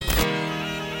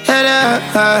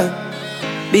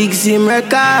Big Zim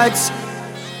Records.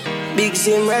 Big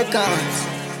Zim Records.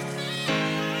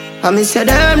 I me say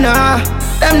them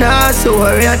nah so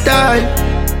worry at all.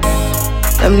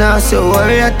 Them nah so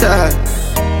worry at all.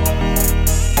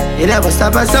 You never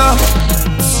stop us up.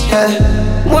 Yeah.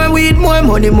 More weed, more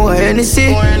money, more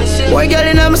Hennessy. More girl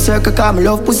in my circle, cause me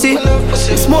love pussy.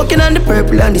 Smoking on the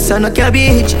purple and the sun of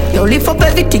cabbage. Yo, lift up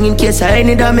everything in case I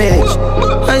any damage.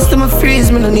 Ice to my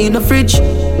freeze, me no need no fridge.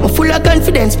 I'm full of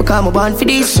confidence because I'm born for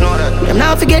this. Them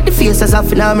now forget the face as a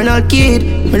phenomenal kid.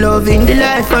 Me loving the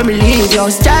life where me live. Yo,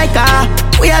 striker,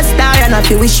 we a star and I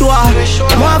feel we sure.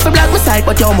 I'm off a black my side,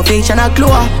 but yo, my face and a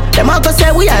glow. Them all go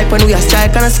say we hype when we a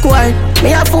strike and a score.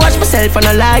 Me have to watch myself and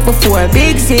I like before.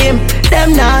 Big Zim,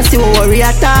 them now see we worry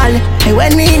at all. And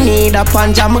when me need a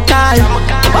punch, I'm a call.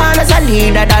 Born as a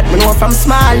leader that me know from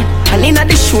small. And in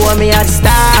the show me a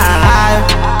star.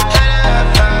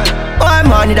 More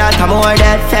money that I'm more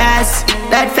that fast,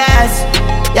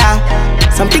 yeah.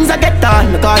 Some things I get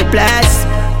done, me call it bless.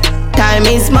 Time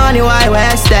is money, why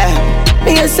waste them?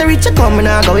 Me used to reach a coming,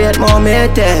 I go wait more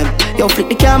meet them. Yo, flick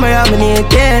the camera, me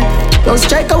naked. Yo,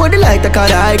 striker with the light, I call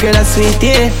the high girl a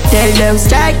sweetie. Tell them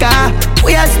striker,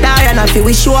 we a star and I feel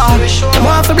we sure. Them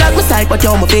off a black my side, but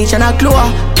yo, my face and a glow.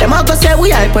 Them all go say we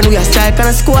hype when we a strike and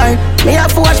a score. Me have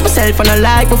to watch myself and I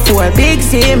like before. Big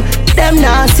Zim, them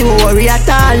now see we worry at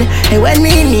all. And when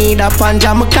me need a punch,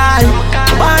 I'm a call.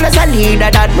 Born as a leader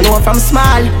that me know from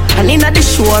small. And in the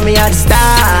show me a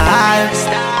star.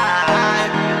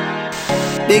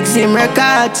 Big Zim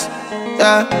Records,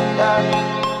 yeah.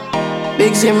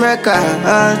 Big Zim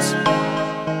Records,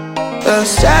 the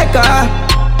striker,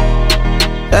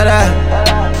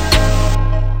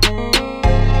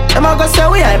 Them all go say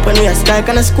we hype when we a strike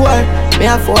and a score. Me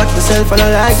have to watch myself and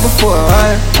I like before.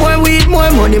 More weed,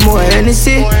 more money, more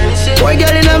Hennessy. More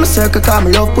girl in my circle, cause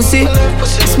me love pussy.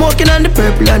 Smoking on the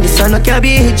purple and the sun of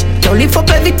cabbage. Don't lift up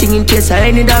everything in case I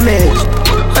any damage.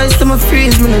 Ice to my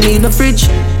freeze, me no need no fridge.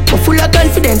 I'm full of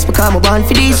confidence because I'm born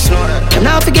for this. And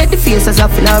now forget the face as a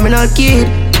phenomenal kid.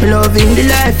 Me loving the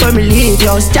life where me live.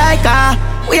 Yo, striker,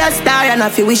 we a star and I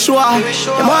feel we sure.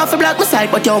 Them off a black my side,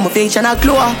 but yo, my face and a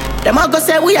glow. Them all go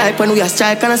say we hype when we a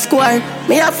strike and a score.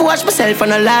 Me have to watch myself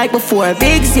and I like before.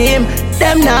 Big Zim,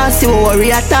 them now see we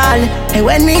worry at all. And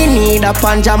when me need a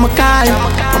punch, I'm a call.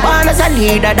 I'm born as a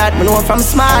leader that me know from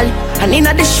small. And in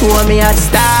the show me a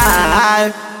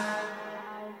star.